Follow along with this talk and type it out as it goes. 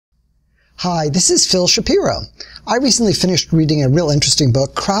Hi, this is Phil Shapiro. I recently finished reading a real interesting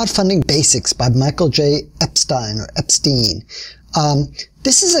book, Crowdfunding Basics by Michael J. Epstein.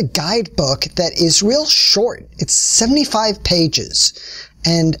 This is a guidebook that is real short. It's 75 pages.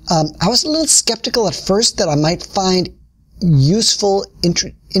 And I was a little skeptical at first that I might find useful,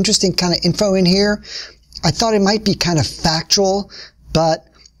 interesting kind of info in here. I thought it might be kind of factual, but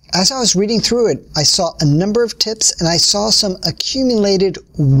as I was reading through it, I saw a number of tips and I saw some accumulated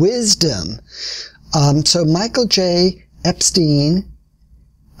wisdom. So Michael J. Epstein,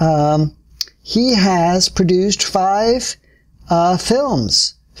 he has produced 5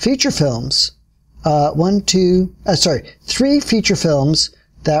 films, feature films. 3 feature films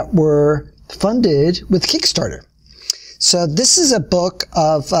that were funded with Kickstarter. So this is a book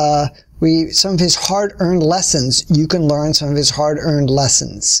of some of his hard-earned lessons. You can learn some of his hard-earned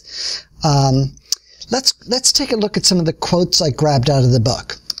lessons. Let's take a look at some of the quotes I grabbed out of the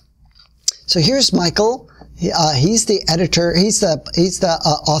book. So here's Michael. He's the editor. He's the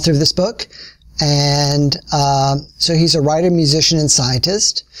author of this book, and so he's a writer, musician, and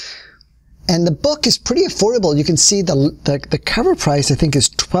scientist. And the book is pretty affordable. You can see the cover price, I think, is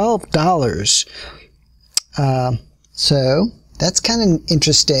 $12. So that's kind of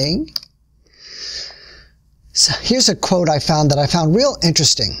interesting. So here's a quote I found real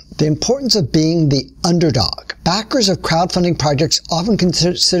interesting. The importance of being the underdog. Backers of crowdfunding projects often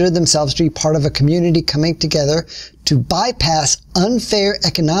consider themselves to be part of a community coming together to bypass unfair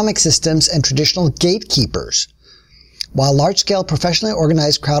economic systems and traditional gatekeepers. While large-scale professionally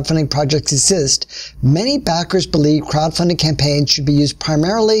organized crowdfunding projects exist, many backers believe crowdfunding campaigns should be used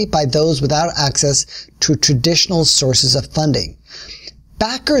primarily by those without access to traditional sources of funding.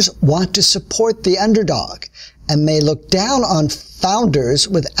 Backers want to support the underdog and may look down on founders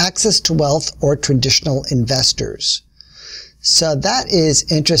with access to wealth or traditional investors. So that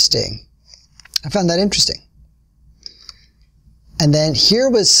is interesting. I found that interesting. And then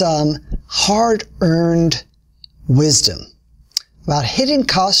here was some hard-earned wisdom about hidden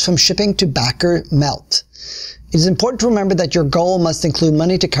costs from shipping to backer melt. It is important to remember that your goal must include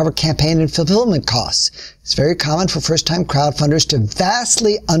money to cover campaign and fulfillment costs. It's very common for first-time crowdfunders to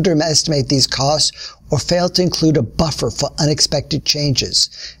vastly underestimate these costs or fail to include a buffer for unexpected changes.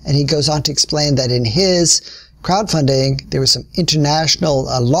 And he goes on to explain that in his crowdfunding, there was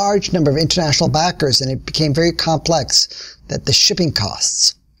a large number of international backers, and it became very complex, that the shipping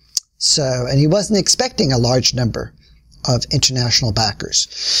costs. So, and he wasn't expecting a large number of international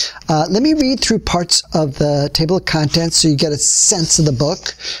backers. Let me read through parts of the table of contents so you get a sense of the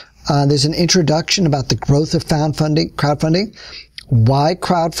book. There's an introduction about the growth of crowdfunding, why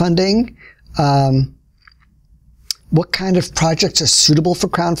crowdfunding, what kind of projects are suitable for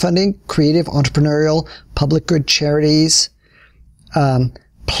crowdfunding, creative, entrepreneurial, public good charities,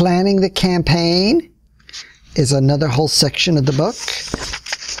 planning the campaign is another whole section of the book,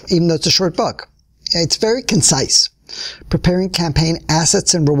 even though it's a short book. It's very concise. Preparing campaign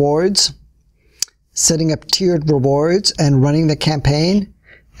assets and rewards, setting up tiered rewards and running the campaign,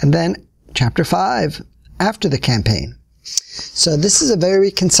 and then chapter 5, after the campaign. So this is a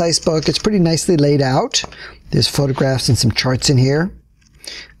very concise book. It's pretty nicely laid out. There's photographs and some charts in here.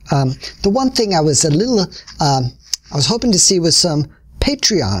 The one thing I was hoping to see was some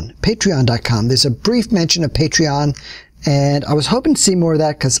patreon.com. There's a brief mention of Patreon, and I was hoping to see more of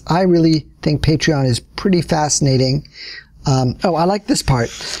that because I really think Patreon is pretty fascinating. I like this part.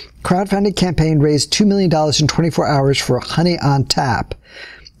 Crowdfunding campaign raised $2 million in 24 hours for Honey on Tap.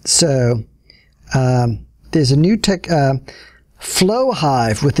 So there's a new tech, Flow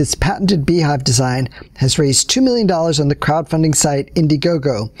Hive, with its patented beehive design, has raised $2 million on the crowdfunding site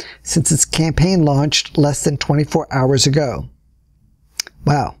Indiegogo since its campaign launched less than 24 hours ago.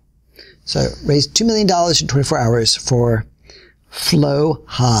 Wow. So raised $2 million in 24 hours for Flow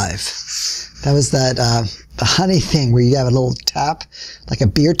Hive. That was that the honey thing where you have a little tap, like a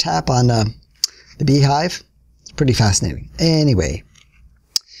beer tap on the beehive. It's pretty fascinating. Anyway,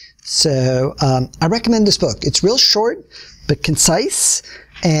 so I recommend this book. It's real short but concise,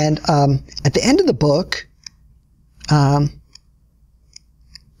 and at the end of the book,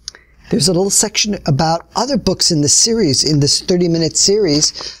 there's a little section about other books in the series, in this 30-minute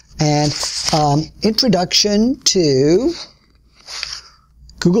series, and introduction to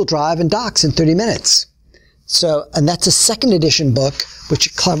Google Drive and Docs in 30 minutes. So, and that's a second edition book,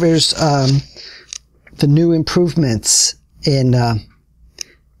 which covers the new improvements in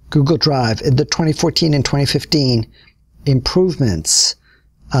Google Drive, in the 2014 and 2015 improvements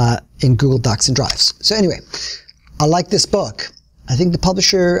in Google Docs and Drives. So anyway, I like this book. I think the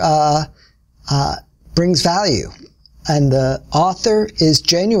publisher brings value, and the author is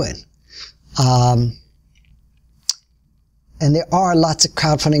genuine. And there are lots of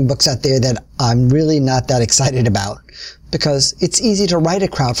crowdfunding books out there that I'm really not that excited about because it's easy to write a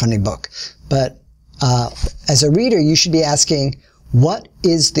crowdfunding book. But as a reader, you should be asking, what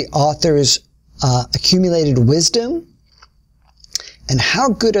is the author's accumulated wisdom? And how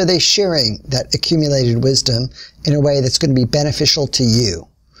good are they sharing that accumulated wisdom in a way that's going to be beneficial to you?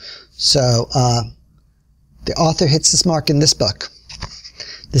 So the author hits this mark in this book.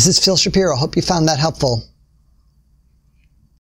 This is Phil Shapiro. Hope you found that helpful.